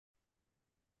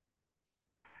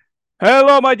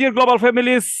Hello, my dear global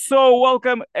families. So,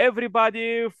 welcome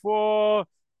everybody for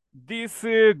this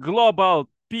Global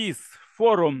Peace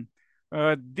Forum.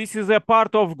 This is a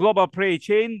part of Global Prayer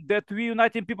Chain that we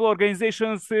uniting people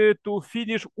organizations to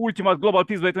finish ultimate global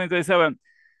peace by 2027.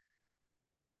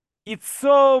 It's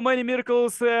so many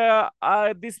miracles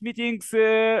these meetings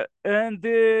and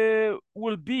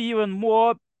will be even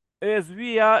more as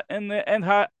we are in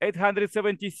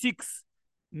 876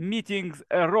 meetings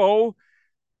a row.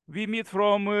 We meet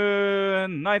from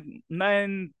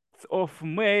 9th of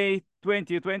May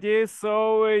 2020.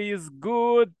 So it's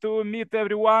good to meet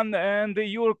everyone, and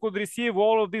you could receive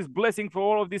all of this blessing for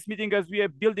all of this meeting as we are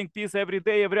building peace every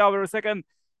day, every hour, every second.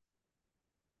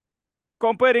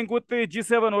 Comparing with the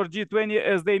G7 or G20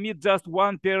 as they meet just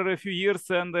one per a few years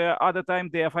and other time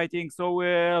they are fighting. So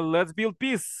let's build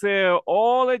peace.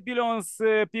 All 8 billion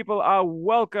people are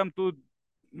welcome to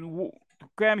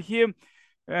come here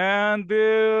and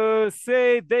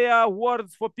say their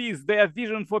words for peace, their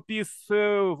vision for peace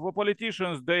for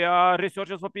politicians, they are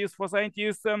researchers for peace for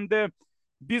scientists and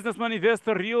businessmen,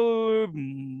 investor, real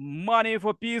money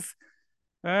for peace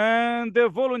and the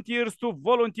volunteers to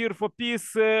volunteer for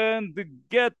peace and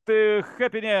get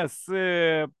happiness,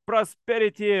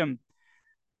 prosperity,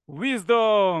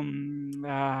 wisdom,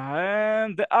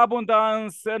 and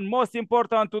abundance. And most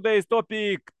important, today's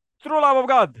topic, true love of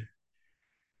God.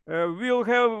 We'll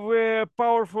have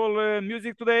powerful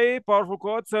music today, powerful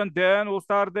quotes, and then we'll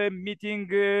start the meeting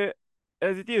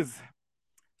as it is.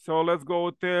 So let's go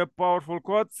with powerful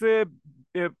quotes. Uh,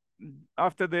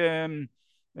 After the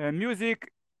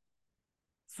music,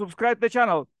 subscribe the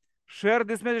channel, share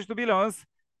this message to billions,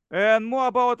 and more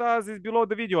about us is below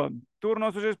the video. Turn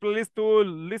on suggest playlist to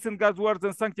listen God's words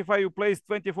and sanctify your place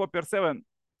 24/7.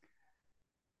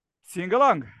 Sing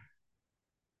along.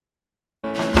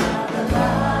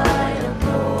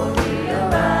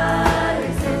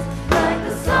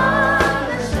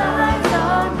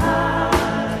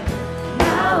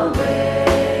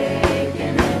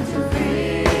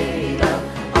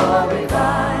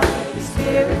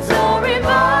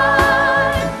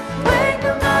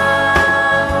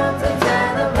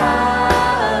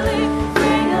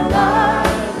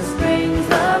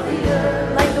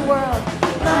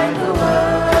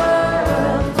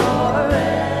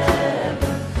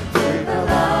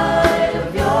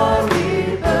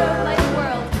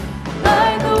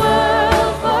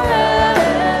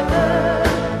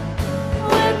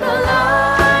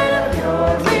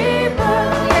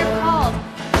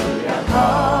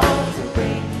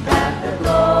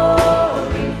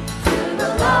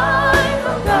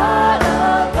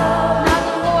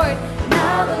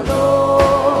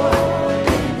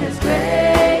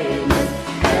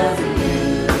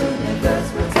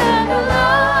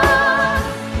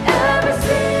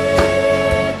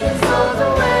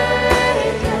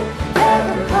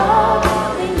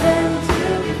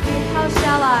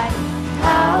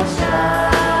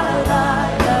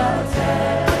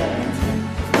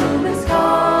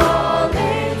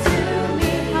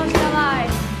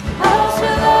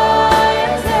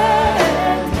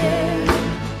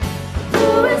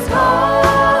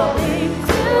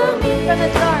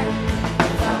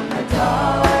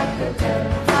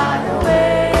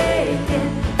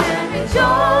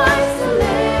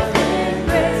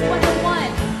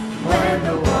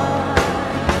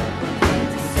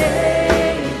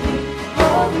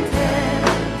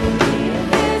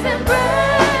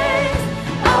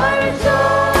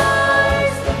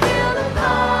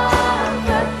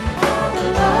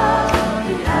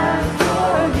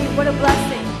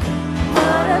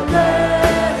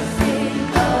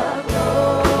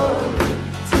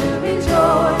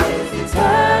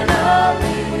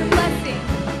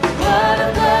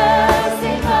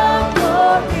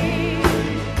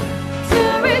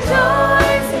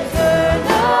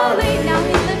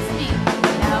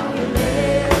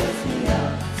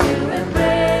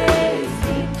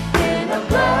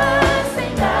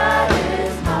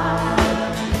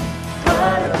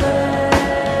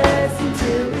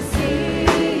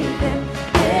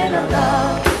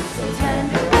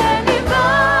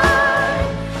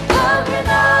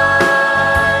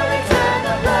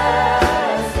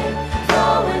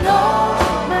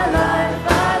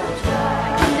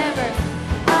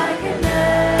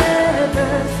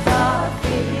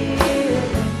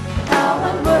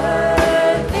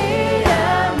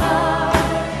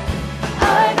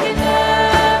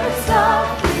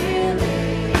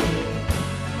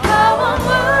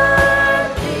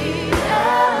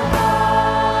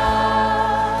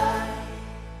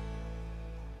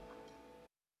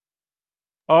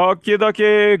 Okay,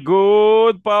 okay,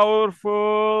 good,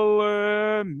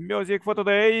 powerful music for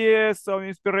today. So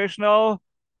inspirational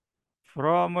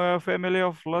from family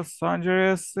of Los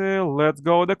Angeles. Let's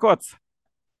go the quotes.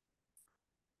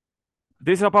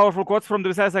 These are powerful quotes from the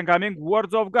Messiah and coming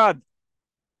words of God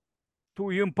to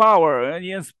empower and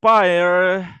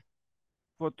inspire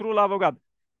for true love of God.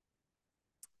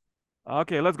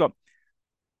 Okay, let's go.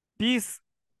 Peace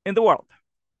in the world.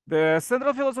 The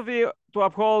central philosophy to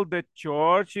uphold the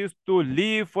church is to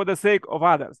live for the sake of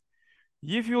others.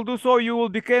 If you do so, you will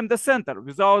become the center.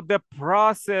 Without the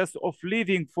process of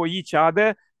living for each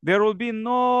other, there will be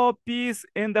no peace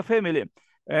in the family.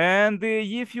 And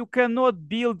if you cannot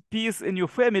build peace in your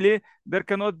family, there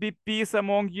cannot be peace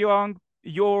among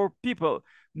your people,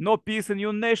 no peace in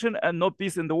your nation, and no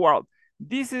peace in the world.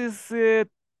 This is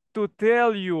to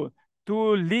tell you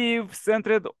to live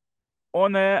centered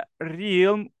on a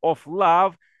realm of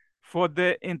love for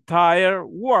the entire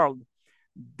world.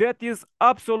 That is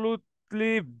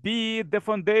absolutely be the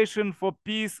foundation for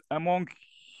peace among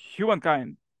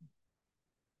humankind.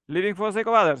 Living for the sake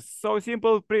of others. So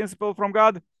simple principle from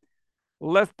God.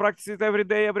 Let's practice it every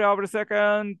day, every hour, every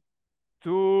second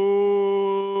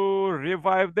to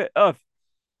revive the earth.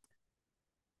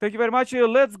 Thank you very much.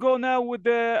 Let's go now with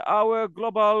our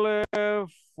global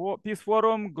peace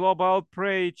forum, global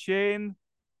pray chain,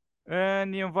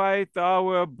 and invite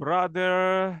our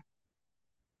brother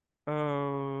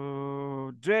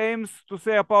James to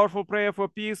say a powerful prayer for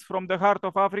peace from the heart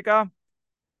of Africa.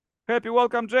 Happy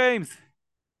welcome, James.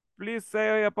 Please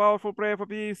say a powerful prayer for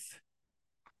peace.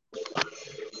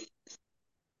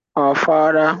 Our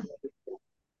Father,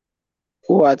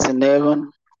 who art in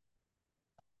heaven,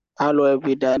 hallowed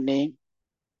be thy name.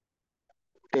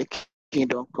 The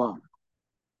kingdom come.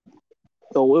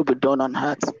 Your will be done on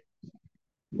earth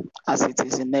as it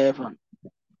is in heaven.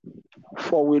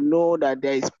 For we know that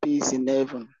there is peace in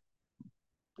heaven.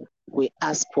 We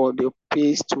ask for the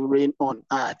peace to reign on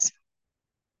earth.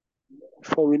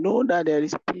 For we know that there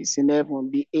is peace in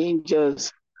heaven. The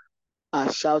angels are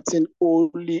shouting,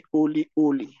 holy, holy,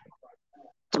 holy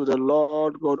to the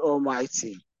Lord God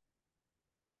Almighty.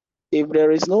 If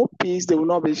there is no peace, they will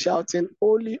not be shouting,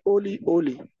 holy, holy,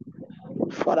 holy.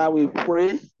 Father, we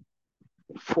pray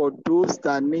for those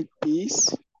that need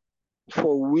peace,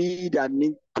 for we that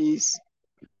need peace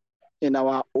in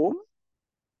our home,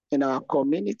 in our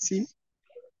community,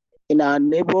 in our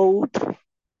neighborhood,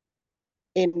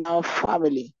 in our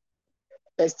family,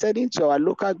 extending to our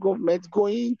local government,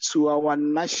 going to our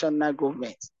national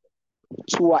government,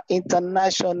 to our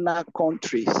international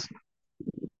countries,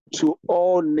 to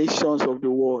all nations of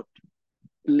the world.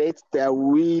 Let the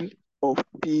will of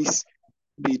peace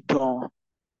be done.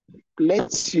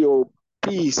 Let your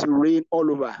peace reign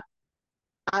all over.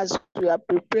 As we are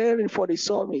preparing for the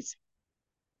summit,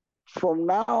 from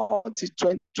now to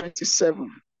 2027,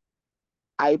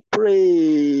 I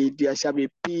pray there shall be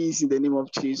peace in the name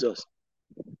of Jesus.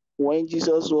 When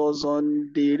Jesus was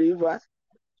on the river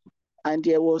and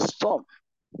there was storm,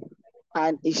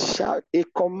 and he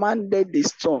commanded the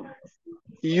storm,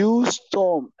 you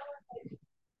storm,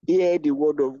 hear the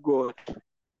word of God,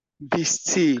 be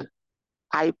still.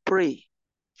 I pray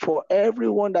for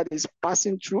everyone that is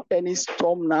passing through any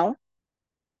storm now.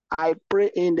 I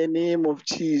pray in the name of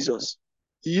Jesus,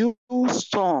 you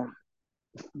storm,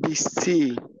 be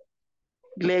still.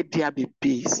 Let there be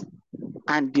peace,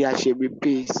 and there shall be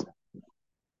peace.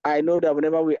 I know that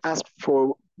whenever we ask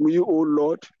for you, O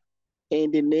Lord,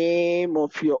 in the name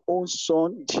of your own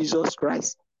Son, Jesus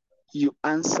Christ, you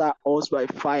answer us by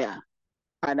fire.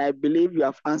 And I believe you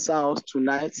have answered us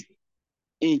tonight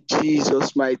in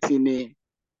Jesus' mighty name.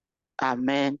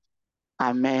 Amen.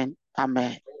 Amen.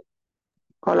 Amen.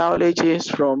 Holy James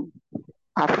from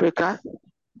Africa,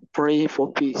 praying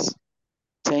for peace.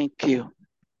 Thank you.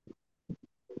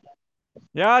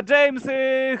 Yeah, James,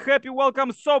 happy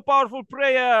welcome. So powerful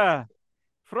prayer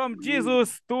from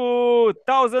Jesus to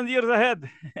 1,000 years ahead.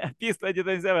 Peace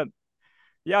 2027.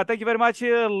 Yeah, thank you very much.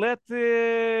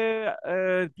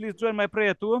 Please join my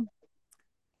prayer too.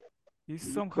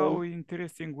 It's somehow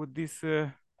interesting with this.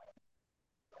 I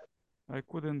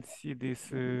couldn't see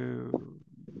this.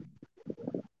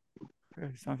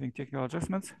 Something technical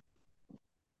adjustments.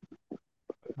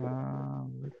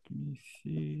 Let me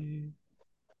see.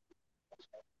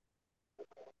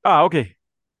 Okay.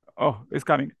 Oh, it's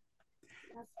coming.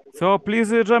 So please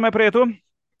join my prayer too.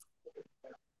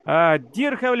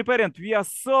 Dear Heavenly Parent, we are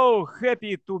so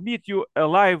happy to meet you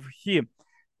alive here.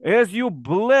 As you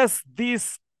bless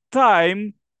this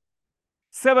time,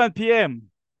 7 p.m.,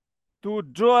 to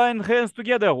join hands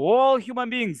together, all human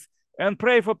beings, and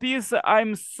pray for peace,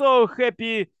 I'm so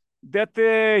happy that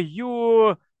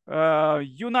you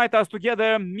unite us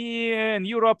together, me in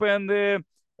Europe and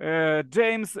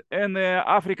James in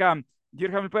Africa. Dear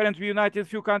Heavenly Parent, we united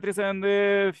few countries and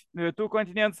two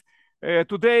continents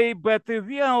today, but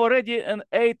we are already in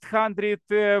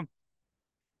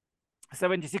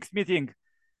 876 meeting.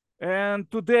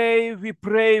 And today we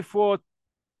pray for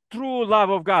true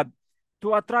love of God,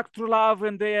 to attract true love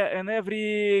in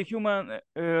every human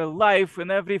life,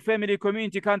 in every family,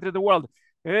 community, country, the world.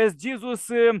 As Jesus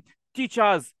teach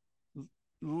us,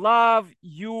 love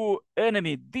your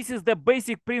enemy. This is the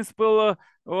basic principle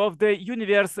of the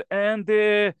universe, and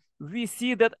we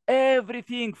see that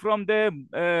everything from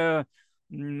the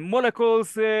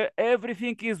molecules,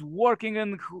 everything is working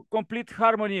in complete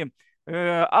harmony.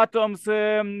 Atoms,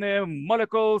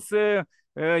 molecules,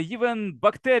 even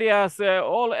bacteria,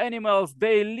 all animals,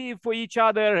 they live for each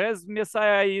other as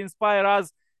Messiah inspire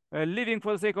us, living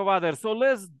for the sake of others. So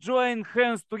let's join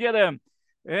hands together.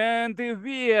 And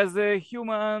we as a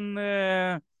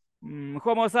human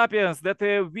Homo sapiens, that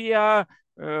we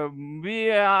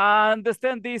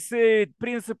understand this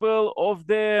principle of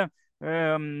the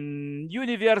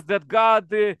universe that God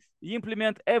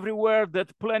implement everywhere,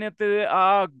 that planet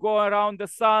go around the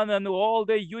sun, and all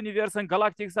the universe and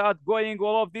galactics are going,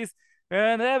 all of this,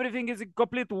 and everything is a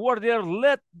complete order.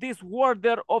 Let this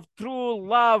order of true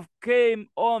love came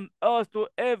on earth to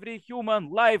every human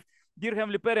life, dear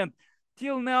Heavenly Parent.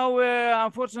 Till now,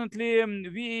 unfortunately,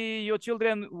 we, your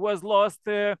children, was lost,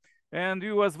 and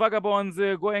we was vagabonds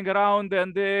going around,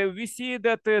 and we see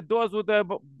that those with the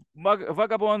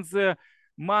vagabonds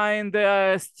mind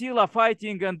still are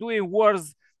fighting and doing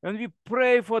wars, and we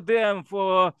pray for them,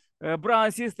 for brothers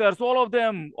and sisters, all of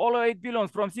them, all 8 billion,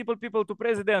 from simple people to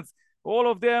presidents,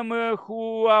 all of them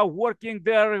who are working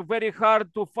there very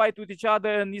hard to fight with each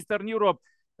other in Eastern Europe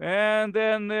and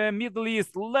then Middle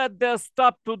East. Let them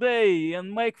stop today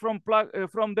and make from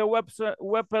the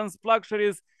weapons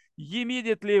luxuries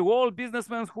immediately. All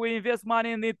businessmen who invest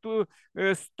money need to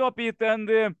stop it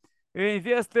and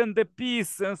invest in the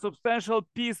peace and substantial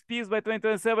peace by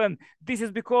 2027. This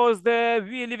is because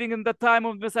we are living in the time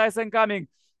of Messiah's coming,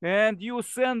 and you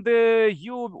send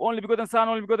you only begotten son,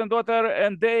 only begotten daughter,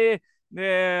 and they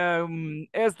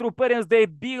as true parents, they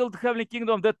build heavenly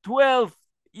kingdom. The 12th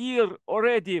year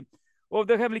already of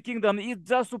the heavenly kingdom is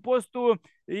just supposed to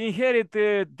inherit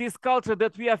this culture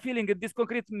that we are feeling in this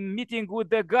concrete meeting with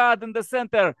the God in the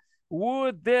center.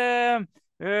 Would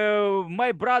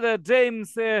my brother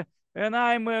James and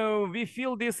we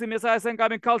feel this Messiah's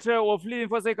coming culture of living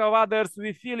for the sake of others.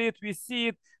 We feel it, we see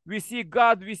it, we see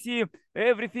God, we see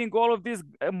everything, all of this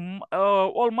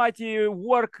almighty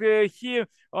work here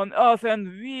on earth,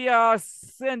 and we are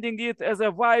sending it as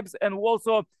a vibes and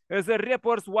also as a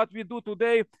reports what we do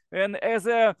today, and as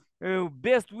a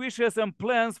best wishes and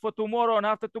plans for tomorrow and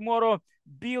after tomorrow,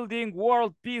 building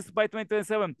world peace by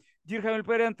 2027. Dear Heavenly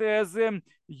Parent, as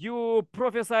you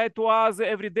prophesy to us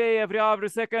every day, every hour, every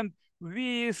second,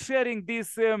 we sharing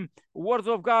these words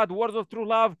of God, words of true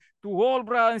love to all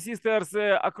brothers and sisters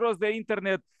across the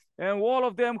internet, and all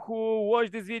of them who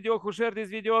watch this video, who share this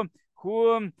video,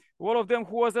 who all of them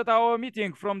who was at our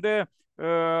meeting, from the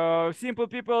simple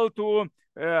people to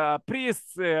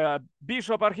priests,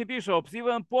 bishop, archbishops,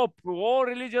 even pope, all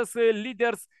religious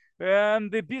leaders,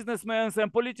 and the businessmen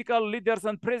and political leaders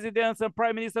and presidents and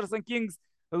prime ministers and kings.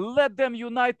 Let them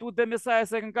unite with the Messiah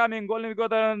second coming, only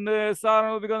begotten son,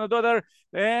 only begotten daughter,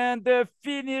 and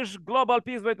finish global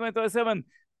peace by 2027.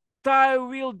 Time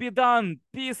will be done.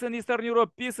 Peace in Eastern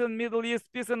Europe, peace in Middle East,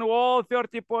 peace in all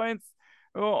 30 points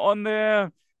on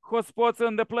the hotspots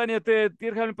on the planet. Dear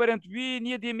Heavenly Parent, we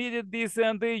need immediate this,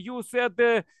 and you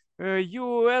said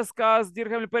you ask us, dear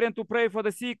Heavenly Parent, to pray for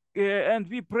the sick, and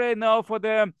we pray now for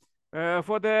the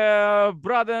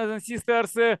brothers and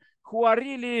sisters who are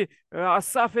really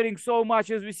suffering so much,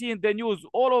 as we see in the news.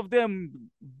 All of them,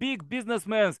 big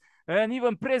businessmen and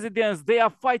even presidents, they are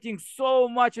fighting so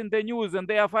much in the news, and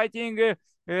they are fighting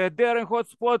there in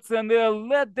hotspots, and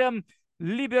let them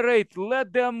liberate,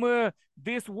 let them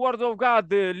this word of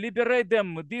God liberate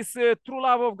them, this true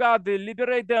love of God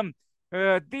liberate them,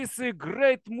 this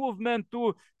great movement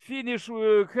to finish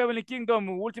heavenly kingdom,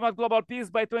 ultimate global peace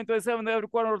by 2027, every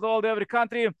corner of the world, every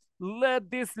country. Let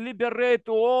this liberate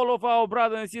all of our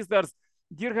brothers and sisters.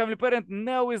 Dear Heavenly Parent,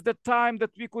 now is the time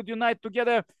that we could unite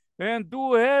together and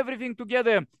do everything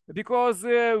together, because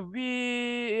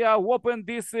we open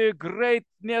this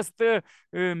greatness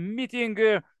meeting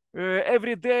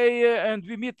every day, and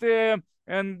we meet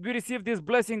and we receive this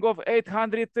blessing of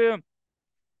 800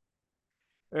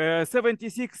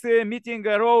 76 meeting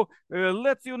a row.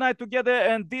 Let's unite together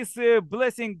and this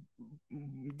blessing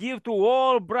give to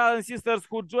all brothers and sisters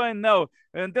who join now.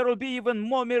 And there will be even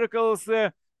more miracles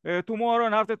tomorrow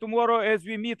and after tomorrow as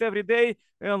we meet every day.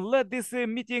 And let this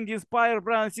meeting inspire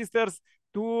brothers and sisters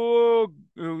to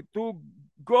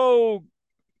go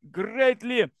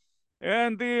greatly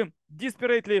and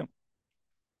desperately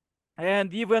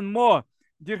and even more.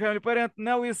 Dear Heavenly Parent,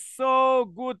 now is so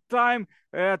good time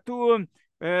to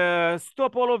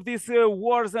stop all of these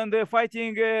wars and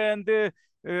fighting and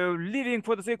living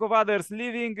for the sake of others,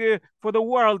 living for the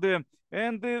world.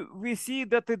 And we see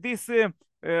that this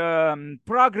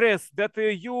progress that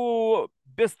you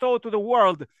bestow to the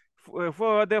world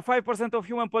for the 5% of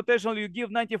human potential, you give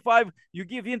 95, you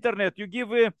give internet, you give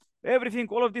everything,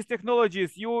 all of these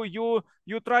technologies, you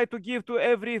try to give to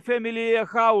every family a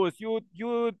house,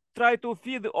 you try to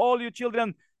feed all your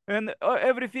children, and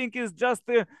everything is just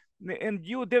in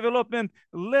new development.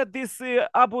 Let this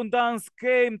abundance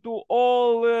came to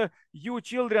all you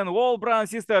children, all brothers and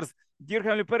sisters. Dear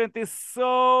Heavenly Parent, it's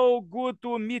so good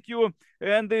to meet you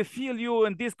and feel you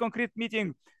in this concrete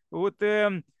meeting. With,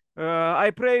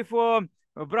 I pray for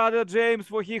Brother James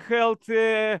for his health.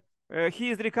 He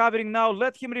is recovering now.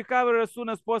 Let him recover as soon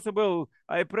as possible.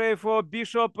 I pray for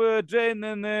Bishop Jane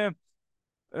and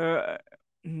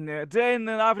Jane in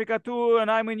Africa too,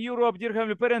 and I'm in Europe. Dear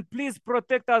Heavenly Parent, please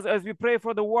protect us as we pray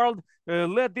for the world.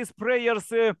 Let these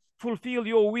prayers fulfill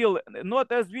your will,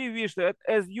 not as we wish,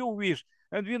 as you wish.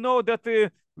 And we know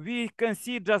that we can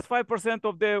see just 5%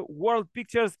 of the world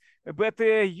pictures, but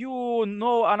you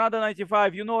know another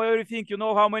 95. You know everything. You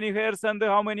know how many hairs and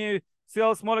how many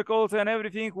cells, molecules, and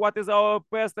everything. What is our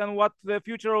past and what the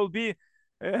future will be.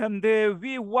 And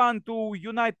we want to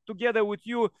unite together with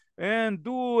you and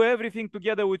do everything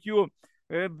together with you.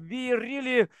 We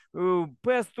really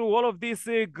pass through all of these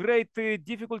great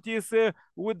difficulties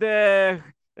with the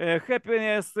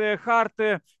happiness heart.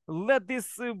 Let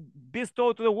this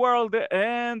bestow to the world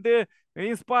and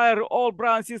inspire all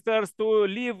brothers and sisters to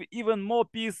live even more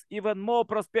peace, even more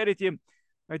prosperity.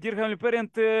 Dear Heavenly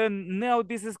Parent, now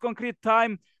this is concrete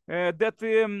time that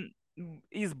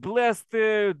is blessed,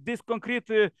 this concrete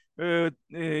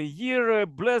year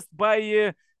blessed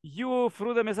by you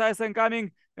through the Messiah and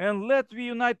coming, and let we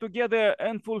unite together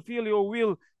and fulfill your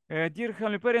will. Dear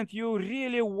Heavenly Parent, you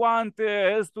really want,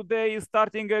 as today is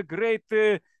starting a great,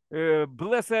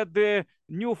 blessed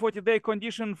new 40-day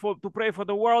condition to pray for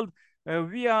the world.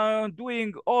 We are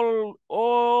doing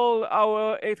all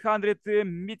our 800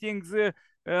 meetings,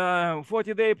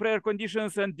 40-day prayer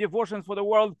conditions and devotions for the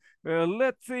world.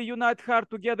 Let's unite heart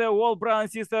together, all brothers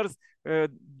and sisters,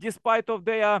 despite of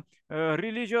their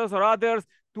religious or others,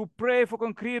 to pray for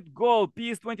concrete goal,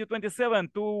 peace 2027,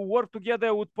 to work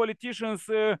together with politicians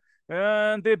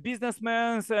and the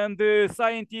businessmen and the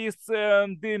scientists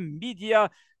and the media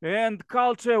and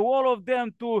culture, all of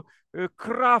them to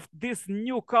craft this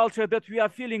new culture that we are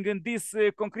feeling in this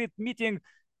concrete meeting,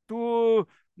 to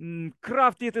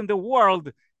craft it in the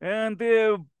world and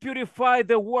purify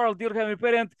the world, dear Heavenly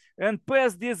Parent, and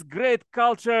pass this great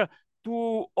culture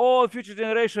to all future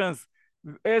generations.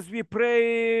 As we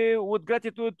pray with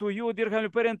gratitude to you, dear Heavenly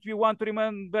Parent, we want to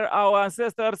remember our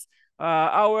ancestors,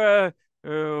 our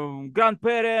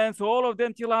grandparents, all of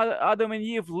them till Adam and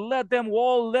Eve. Let them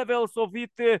all levels of it,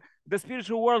 the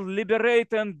spiritual world,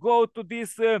 liberate and go to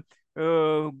this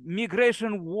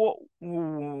migration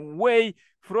way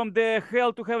from the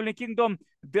hell to heavenly kingdom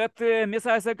that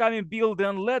Messiah is coming build,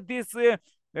 and let this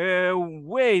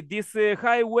way, this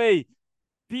highway,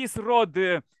 peace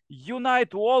road,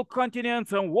 unite all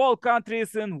continents and all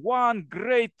countries in one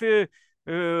great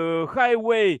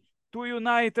highway to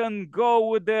unite and go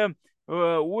with the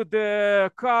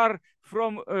car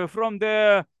from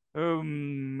the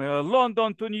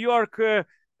London to New York,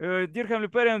 dear Heavenly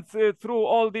Parent, through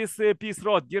all this peace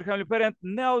road. Dear Heavenly Parent,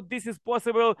 now this is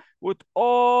possible with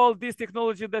all this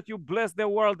technology that you bless the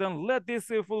world, and let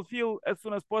this fulfill as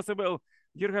soon as possible.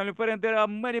 Dear Heavenly Parent, there are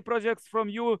many projects from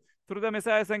you through the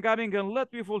Messiah and coming, and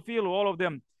let me fulfill all of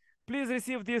them. Please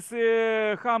receive this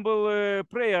humble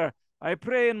prayer. I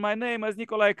pray in my name as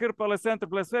Nikolai Kirpal, Center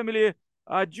Bless Family.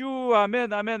 Adieu,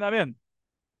 amen, amen, amen.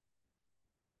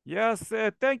 Yes,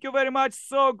 thank you very much.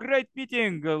 So great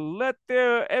meeting. Let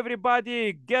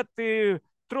everybody get true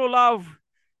love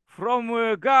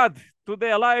from God to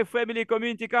their life, family,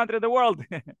 community, country, the world.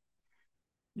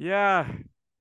 Yeah.